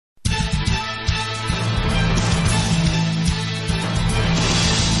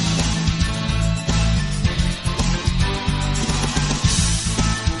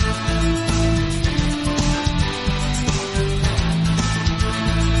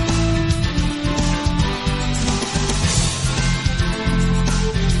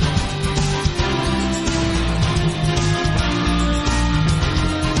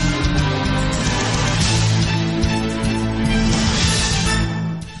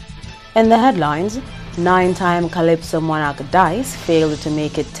In the headlines, 9-time Calypso monarch Dice failed to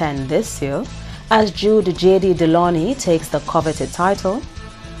make it 10 this year as Jude J.D. Deloney takes the coveted title.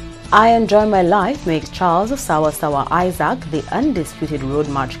 I Enjoy My Life makes Charles Sawa Isaac the undisputed Road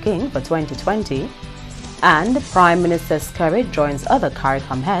March King for 2020. And Prime Minister Skerrit joins other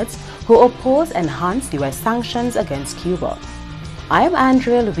CARICOM heads who oppose enhanced U.S. sanctions against Cuba. I am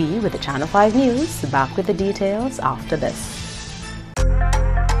Andrea Louis with the Channel 5 News, back with the details after this.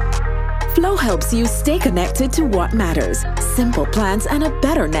 Flow helps you stay connected to what matters. Simple plans and a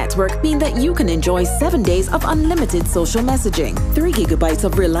better network mean that you can enjoy 7 days of unlimited social messaging, 3 gigabytes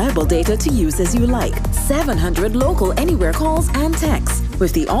of reliable data to use as you like, 700 local anywhere calls and texts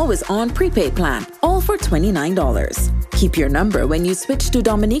with the always-on prepaid plan, all for $29. Keep your number when you switch to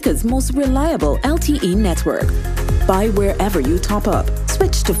Dominica's most reliable LTE network. Buy wherever you top up.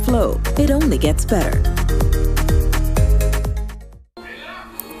 Switch to Flow. It only gets better.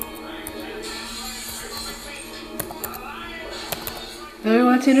 Hey,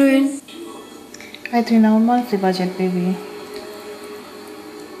 what you doing? I'm doing our monthly budget, baby.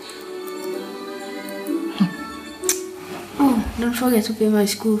 Oh, don't forget to pay my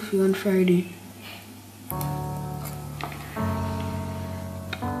school fee on Friday.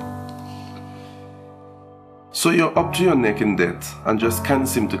 So you're up to your neck in debt and just can't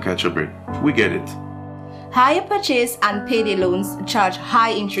seem to catch a break. We get it. Hire purchase and payday loans charge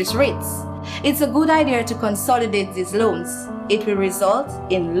high interest rates. It's a good idea to consolidate these loans. It will result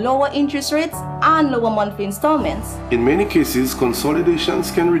in lower interest rates and lower monthly installments. In many cases, consolidations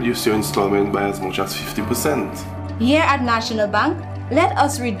can reduce your installment by as much as 50%. Here at National Bank, let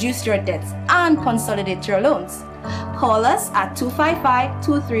us reduce your debts and consolidate your loans. Call us at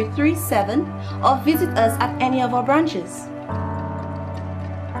 255-2337 or visit us at any of our branches.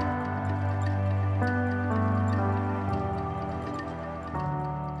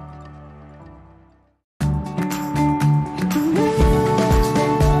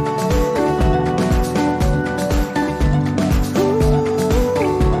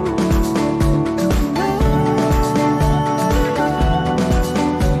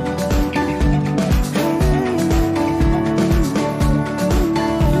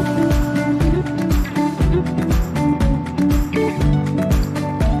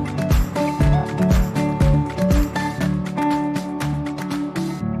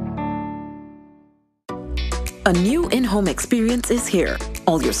 A new in-home experience is here.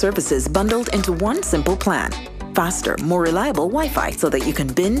 All your services bundled into one simple plan. Faster, more reliable Wi-Fi so that you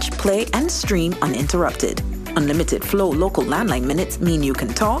can binge, play, and stream uninterrupted. Unlimited Flow local landline minutes mean you can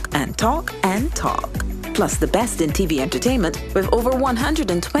talk and talk and talk. Plus the best in TV entertainment with over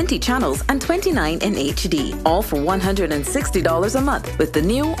 120 channels and 29 in HD. All for $160 a month with the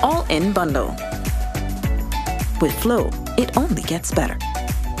new all-in bundle. With Flow, it only gets better.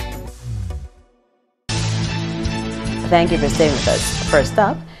 Thank you for staying with us. First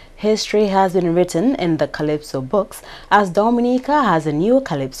up, history has been written in the Calypso books as Dominica has a new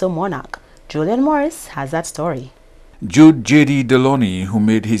Calypso monarch. Julian Morris has that story. Jude J.D. Deloney, who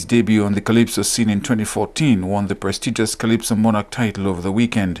made his debut on the Calypso scene in 2014, won the prestigious Calypso monarch title over the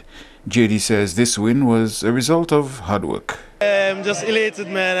weekend. J.D. says this win was a result of hard work. I'm just elated,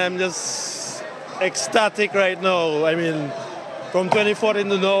 man. I'm just ecstatic right now. I mean, from 2014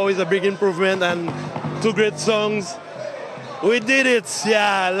 to now is a big improvement and 2 great songs. We did it,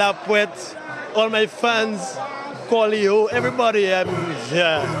 yeah, Lapwet, all my fans, Colio, everybody, yeah,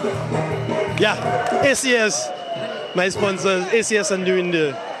 ACS, my sponsors, ACS and doing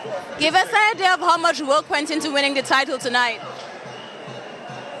the. Give us an idea of how much work went into winning the title tonight.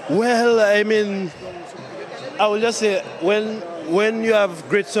 Well, I mean, I will just say, when you have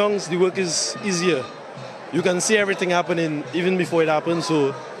great songs, the work is easier. You can see everything happening even before it happens,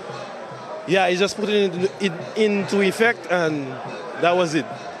 so. Yeah, he just put it into effect, and that was it.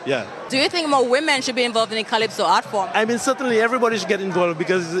 Yeah. Do you think more women should be involved in the Calypso art form? I mean, certainly everybody should get involved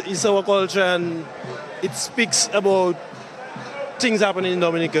because it's our culture and it speaks about things happening in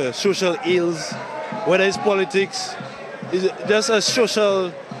Dominica, social ills, whether it's politics, it's just a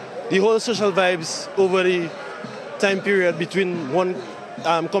social, the whole social vibes over the time period between one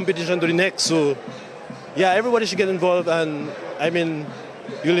competition to the next. So, yeah, everybody should get involved, and I mean,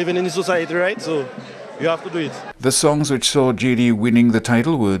 you're living in the society, right? So you have to do it. The songs which saw JD winning the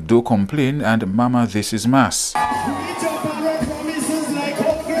title were "Don't Complain" and "Mama, This Is Mass."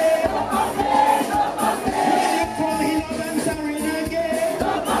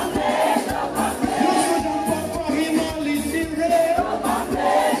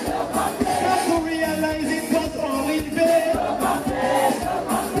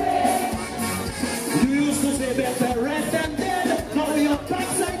 You used to say better rest than dead. Now your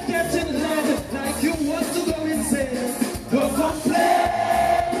backside catching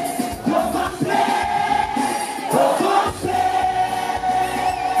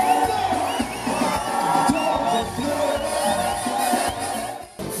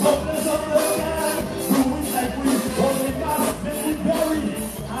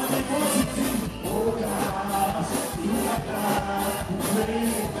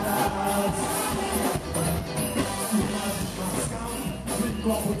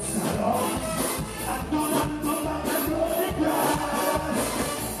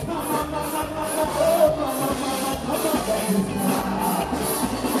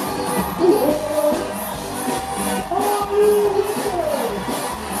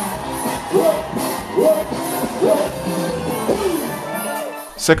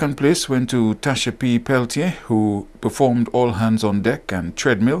Second place went to Tasha P. Peltier, who performed All Hands on Deck and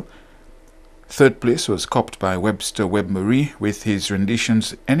Treadmill. Third place was copped by Webster Webb Marie with his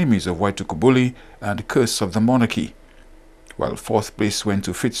renditions Enemies of Waitukubuli and Curse of the Monarchy, while fourth place went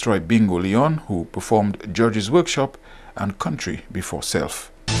to Fitzroy Bingo Leon, who performed George's Workshop and Country Before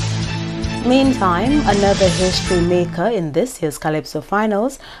Self. Meantime, another history maker in this year's Calypso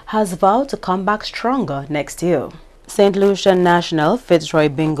Finals has vowed to come back stronger next year. St. Lucian national Fitzroy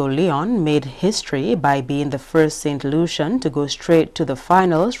Bingo Leon made history by being the first St. Lucian to go straight to the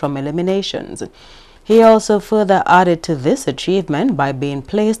finals from eliminations. He also further added to this achievement by being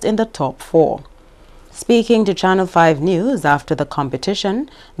placed in the top 4. Speaking to Channel 5 News after the competition,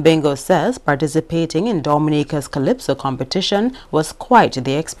 Bingo says participating in Dominica's Calypso competition was quite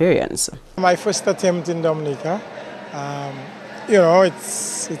the experience. My first attempt in Dominica, it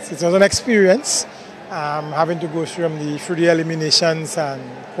was an experience. Having to go through the eliminations and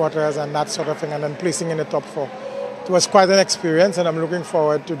quarters and that sort of thing, and then placing in the top 4. It was quite an experience, and I'm looking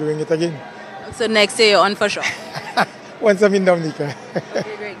forward to doing it again. So next year you're on for sure? Once I'm in Dominica.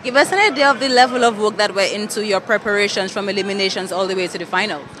 Okay, great. Give us an idea of the level of work that went into your preparations from eliminations all the way to the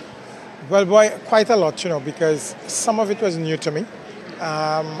final. Well, quite a lot, because some of it was new to me.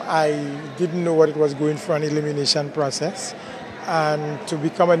 I didn't know what it was going through an elimination process. And to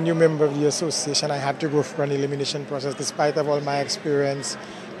become a new member of the association, I had to go through an elimination process despite of all my experience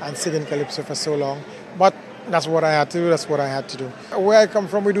and singing Calypso for so long. But that's what I had to do, that's what I had to do. Where I come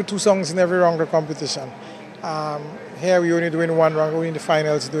from, we do 2 songs in every round of competition. Here we only doing 1 round, we're in the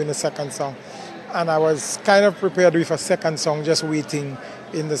finals doing the second song. And I was kind of prepared with a second song, just waiting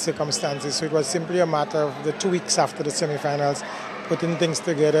in the circumstances. So it was simply a matter of the 2 weeks after the semifinals, putting things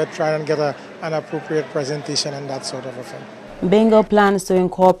together, trying to get an appropriate presentation and that sort of a thing. Bingo plans to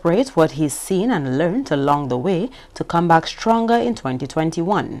incorporate what he's seen and learned along the way to come back stronger in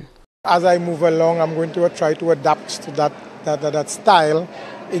 2021. As I move along, I'm going to try to adapt to that style,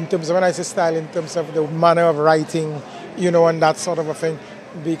 in terms of, when I say style, in terms of the manner of writing, and that sort of a thing,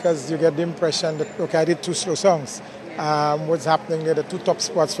 because you get the impression that, okay, I did 2 slow songs. What's happening there, the 2 top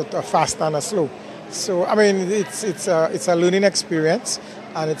spots were a fast and a slow. So, I mean, it's a learning experience,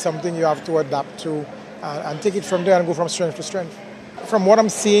 and it's something you have to adapt to. And take it from there and go from strength to strength. From what I'm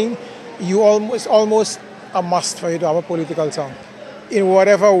seeing, it's almost a must for you to have a political song, in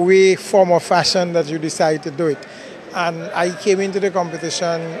whatever way, form or fashion that you decide to do it. And I came into the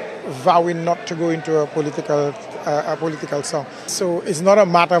competition vowing not to go into a political song. So it's not a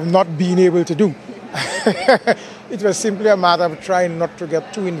matter of not being able to do. It was simply a matter of trying not to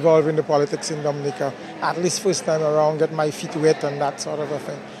get too involved in the politics in Dominica, at least first time around, get my feet wet and that sort of a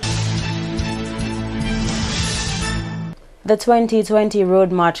thing. The 2020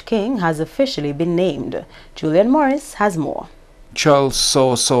 Road March King has officially been named. Julian Morris has more. Charles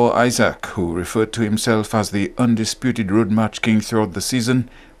Saw Isaac, who referred to himself as the undisputed Road March King throughout the season,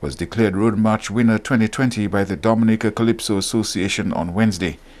 was declared Road March Winner 2020 by the Dominica Calypso Association on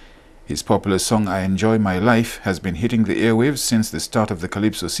Wednesday. His popular song I Enjoy My Life has been hitting the airwaves since the start of the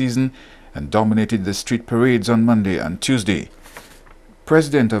Calypso season and dominated the street parades on Monday and Tuesday.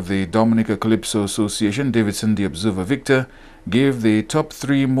 President of the Dominica Calypso Association, Davidson the Observer Victor, gave the top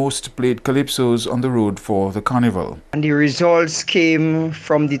 3 most played calypsos on the road for the carnival. And the results came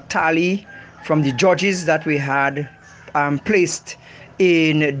from the tally from the judges that we had placed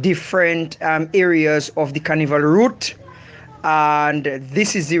in different areas of the carnival route. And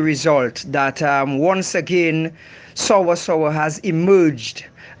this is the result that once again Sour has emerged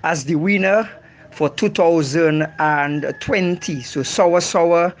as the winner for 2020. So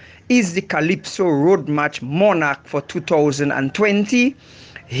Sour is the Calypso Road March Monarch for 2020.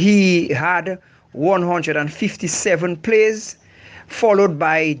 He had 157 plays, followed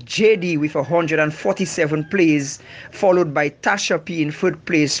by JD with 147 plays, followed by Tasha P in 3rd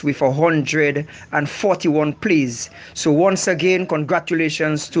place with 141 plays. So once again,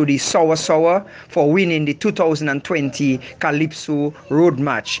 congratulations to the Sour for winning the 2020 Calypso Road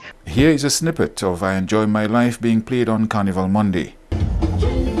March. Here is a snippet of I Enjoy My Life being played on Carnival Monday.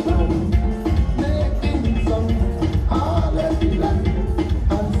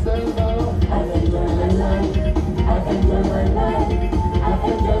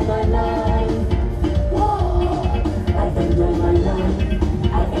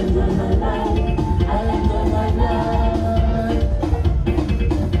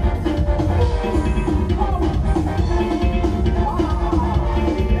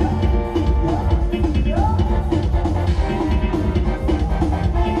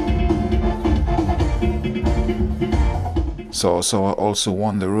 Sawa also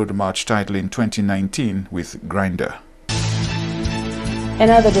won the Road March title in 2019 with Grinder. In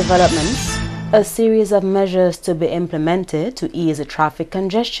other developments, a series of measures to be implemented to ease traffic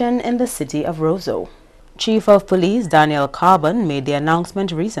congestion in the city of Roseau. Chief of Police Daniel Carbon made the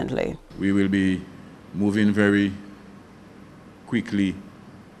announcement recently. We will be moving very quickly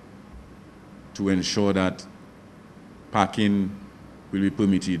to ensure that parking will be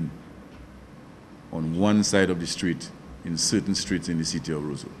permitted on one side of the street in certain streets in the city of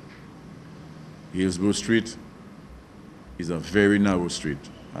Roseau. Hillsborough Street is a very narrow street,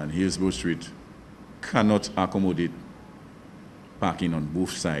 and Hillsborough Street cannot accommodate parking on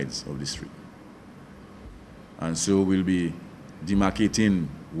both sides of the street. And so we'll be demarcating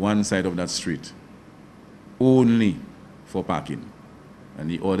one side of that street only for parking, and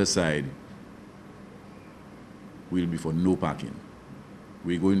the other side will be for no parking.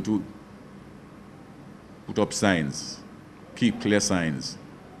 We're going to put up signs, keep clear signs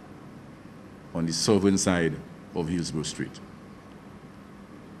on the southern side of Hillsborough Street,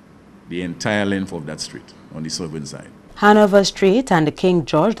 the entire length of that street on the southern side. Hanover Street and King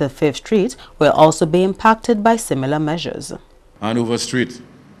George V Street will also be impacted by similar measures. Hanover Street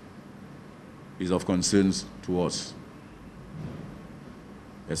is of concern to us,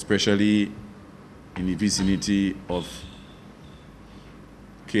 especially in the vicinity of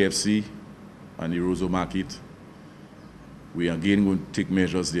KFC and the Roseau Market. We are again going to take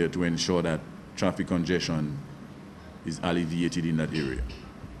measures there to ensure that traffic congestion is alleviated in that area.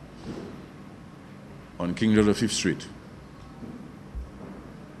 On King George V Street,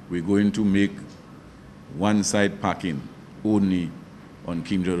 we're going to make one side parking only on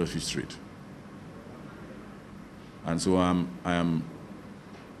King George V Street. And so I'm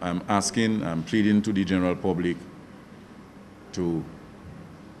pleading to the general public to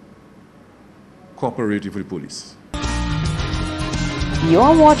cooperate with the police. You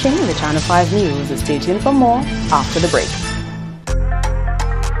are watching the Channel 5 News. Stay tuned for more after the break.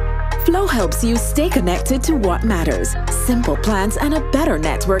 Flow helps you stay connected to what matters. Simple plans and a better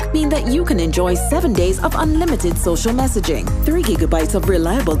network mean that you can enjoy 7 days of unlimited social messaging, 3 gigabytes of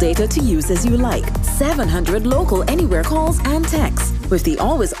reliable data to use as you like, 700 local anywhere calls and texts, with the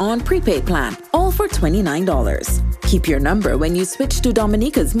always-on prepaid plan, all for $29. Keep your number when you switch to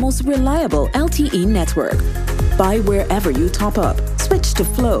Dominica's most reliable LTE network. Buy wherever you top up. Switch to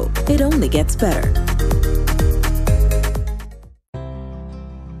Flow. It only gets better.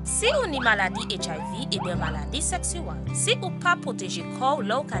 Si ou ni maladie HIV et bien maladie sexuelle, si ou pas protéger corps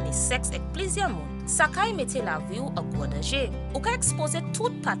lò ka ni sexe ek plusieurs moun, sa kay mette la vie ou en gros danger. Ou ka expose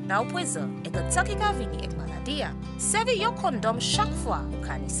tout partner ou poison et que tant ki ka vini ek maladie. Servi yo kondom chaque fois ou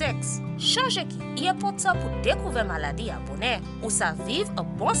ka ni sexe. Change ki, y important pour découvrir maladie à bonheur ou sa vivre en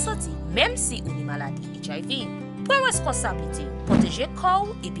bonne santé même si ou ni maladie HIV. Prends responsabilité, protéger corps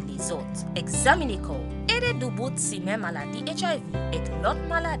et puis les autres. Examiner corps. Aidez du bout si même maladie HIV et l'autre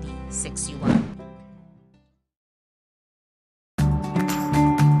maladie sexuelle.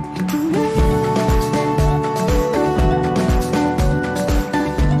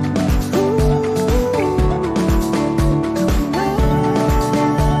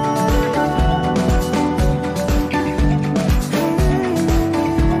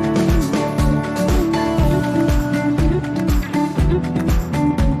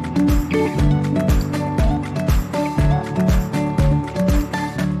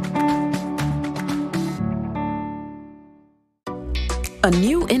 A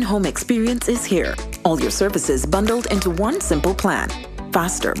new in-home experience is here. All your services bundled into one simple plan.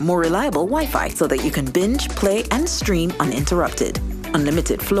 Faster, more reliable Wi-Fi so that you can binge, play, and stream uninterrupted.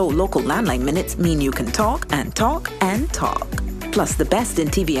 Unlimited Flow local landline minutes mean you can talk and talk and talk. Plus the best in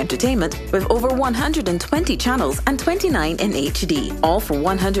TV entertainment with over 120 channels and 29 in HD. All for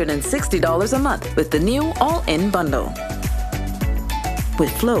 $160 a month with the new all-in bundle.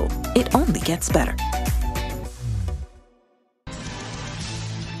 With Flow, it only gets better.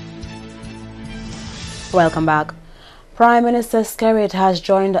 Welcome back. Prime Minister Skerrit has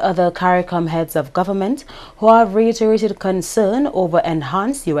joined other CARICOM heads of government who have reiterated concern over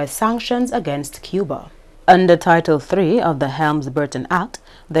enhanced U.S. sanctions against Cuba. Under Title III of the Helms-Burton Act,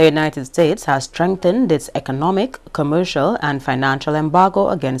 the United States has strengthened its economic, commercial, and financial embargo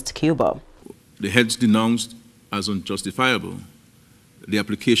against Cuba. The heads denounced as unjustifiable the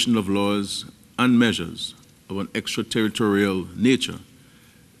application of laws and measures of an extraterritorial nature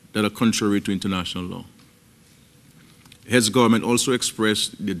that are contrary to international law. Heads government also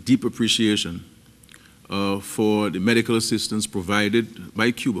expressed their deep appreciation for the medical assistance provided by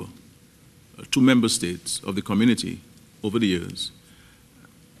Cuba to member states of the community over the years,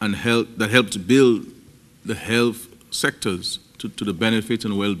 and that helped build the health sectors to the benefit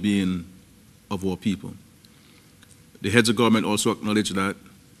and well-being of our people. The heads of government also acknowledged that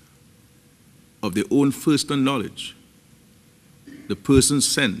of their own first-hand knowledge, the persons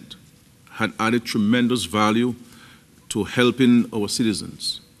sent had added tremendous value to helping our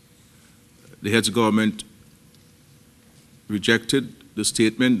citizens. The heads of government rejected the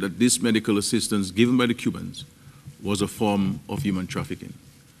statement that this medical assistance given by the Cubans was a form of human trafficking.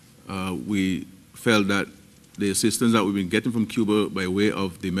 We felt that the assistance that we've been getting from Cuba by way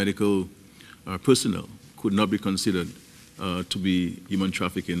of the medical personnel could not be considered to be human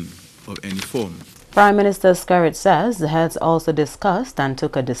trafficking of any form. Prime Minister Skerrit says the heads also discussed and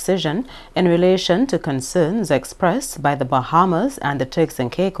took a decision in relation to concerns expressed by the Bahamas and the Turks and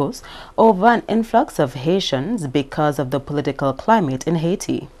Caicos over an influx of Haitians because of the political climate in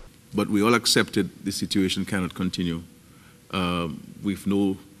Haiti. But we all accepted the situation cannot continue with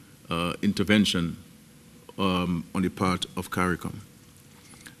no intervention on the part of CARICOM.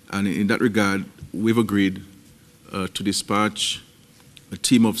 And in that regard, we've agreed to dispatch a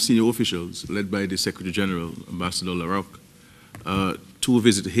team of senior officials led by the Secretary General, Ambassador Larocque, to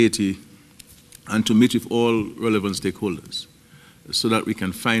visit Haiti and to meet with all relevant stakeholders so that we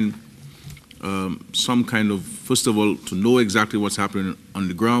can find some kind of, first of all, to know exactly what's happening on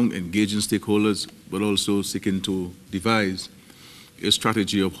the ground, engaging stakeholders, but also seeking to devise a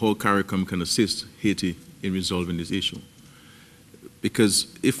strategy of how CARICOM can assist Haiti in resolving this issue. Because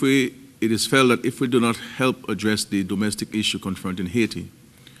it is felt that if we do not help address the domestic issue confronting Haiti,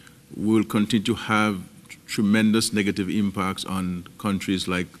 we will continue to have tremendous negative impacts on countries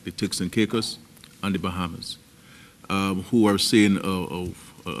like the Turks and Caicos and the Bahamas, who are seeing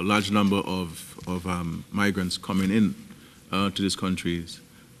a large number of migrants coming in to these countries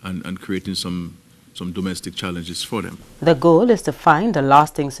and creating some domestic challenges for them. The goal is to find a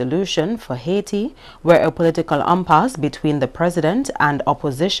lasting solution for Haiti, where a political impasse between the president and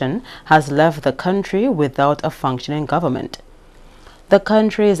opposition has left the country without a functioning government. The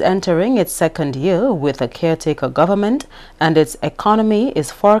country is entering its second year with a caretaker government, and its economy is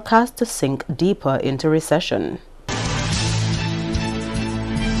forecast to sink deeper into recession.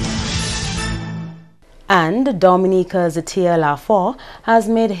 And Dominica's Tia Lafont has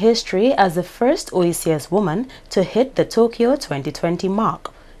made history as the first OECS woman to hit the Tokyo 2020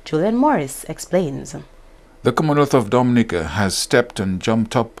 mark. Julian Morris explains. The Commonwealth of Dominica has stepped and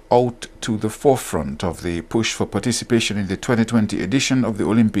jumped up out to the forefront of the push for participation in the 2020 edition of the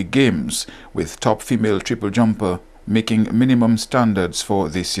Olympic Games, with top female triple jumper making minimum standards for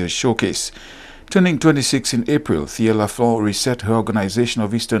this year's showcase. Turning 26 in April, Thea Lafont reset her Organization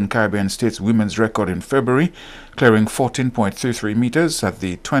of Eastern Caribbean States women's record in February, clearing 14.33 meters at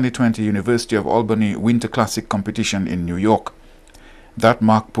the 2020 University of Albany Winter Classic competition in New York. That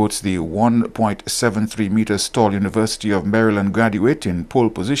mark puts the 1.73 meters tall University of Maryland graduate in pole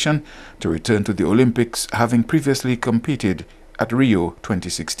position to return to the Olympics, having previously competed at Rio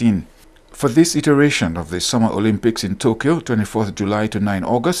 2016. For this iteration of the Summer Olympics in Tokyo, 24th July to 9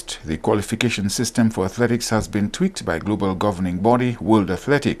 August, the qualification system for athletics has been tweaked by global governing body World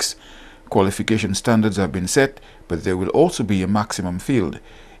Athletics. Qualification standards have been set, but there will also be a maximum field.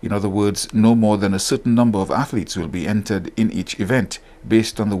 In other words, no more than a certain number of athletes will be entered in each event,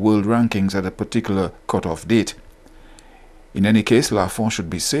 based on the world rankings at a particular cutoff date. In any case, Lafont should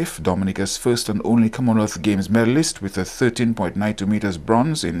be safe, Dominica's first and only Commonwealth Games medalist with a 13.92 meters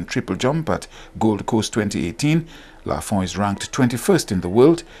bronze in triple jump at Gold Coast 2018. Lafont is ranked 21st in the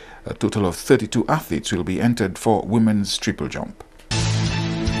world. A total of 32 athletes will be entered for women's triple jump.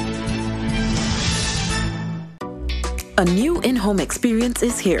 A new in-home experience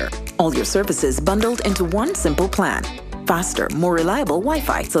is here. All your services bundled into one simple plan. Faster, more reliable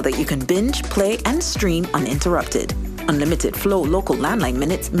Wi-Fi so that you can binge, play, and stream uninterrupted. Unlimited Flow local landline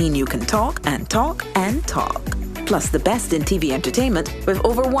minutes mean you can talk and talk and talk. Plus the best in TV entertainment with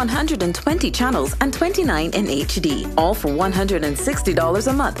over 120 channels and 29 in HD. All for $160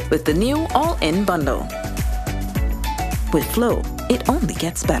 a month with the new all-in bundle. With Flow, it only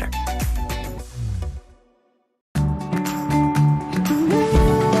gets better.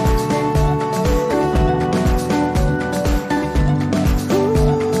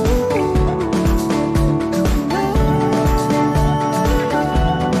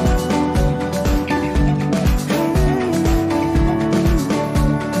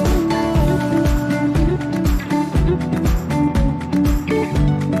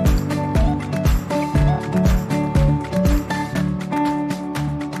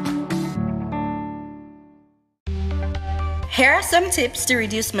 Here are some tips to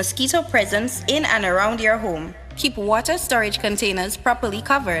reduce mosquito presence in and around your home. Keep water storage containers properly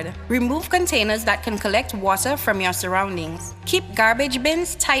covered. Remove containers that can collect water from your surroundings. Keep garbage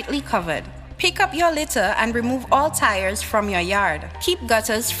bins tightly covered. Pick up your litter and remove all tires from your yard. Keep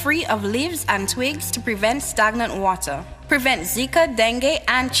gutters free of leaves and twigs to prevent stagnant water. Prevent Zika, dengue,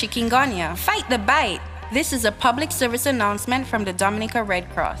 and chikungunya. Fight the bite. This is a public service announcement from the Dominica Red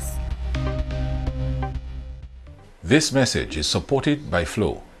Cross. This message is supported by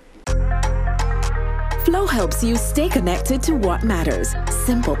Flow. Flow helps you stay connected to what matters.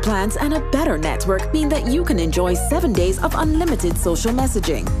 Simple plans and a better network mean that you can enjoy 7 days of unlimited social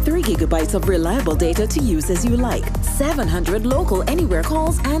messaging, 3 gigabytes of reliable data to use as you like, 700 local anywhere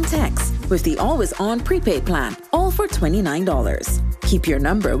calls and texts with the always-on prepaid plan, all for $29. Keep your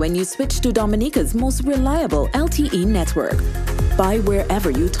number when you switch to Dominica's most reliable LTE network. Buy wherever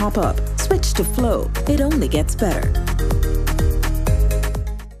you top up. Switch to Flow. It only gets better.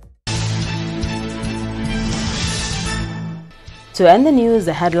 To end the news,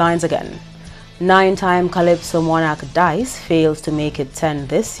 the headlines again. 9-time Calypso monarch Dice fails to make it 10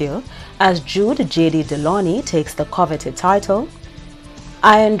 this year as Jude J.D. Deloney takes the coveted title.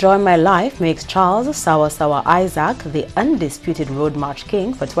 I Enjoy My Life makes Charles Sawa Isaac the undisputed Road March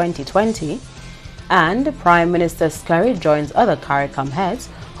King for 2020. And Prime Minister Scurry joins other CARICOM heads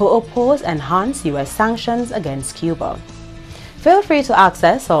who oppose enhanced U.S. sanctions against Cuba. Feel free to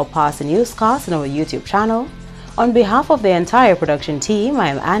access or pass the newscast on our YouTube channel. On behalf of the entire production team, I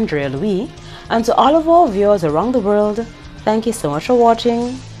am Andrea Louis, and to all of our viewers around the world, thank you so much for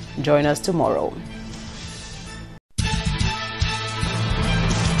watching. Join us tomorrow.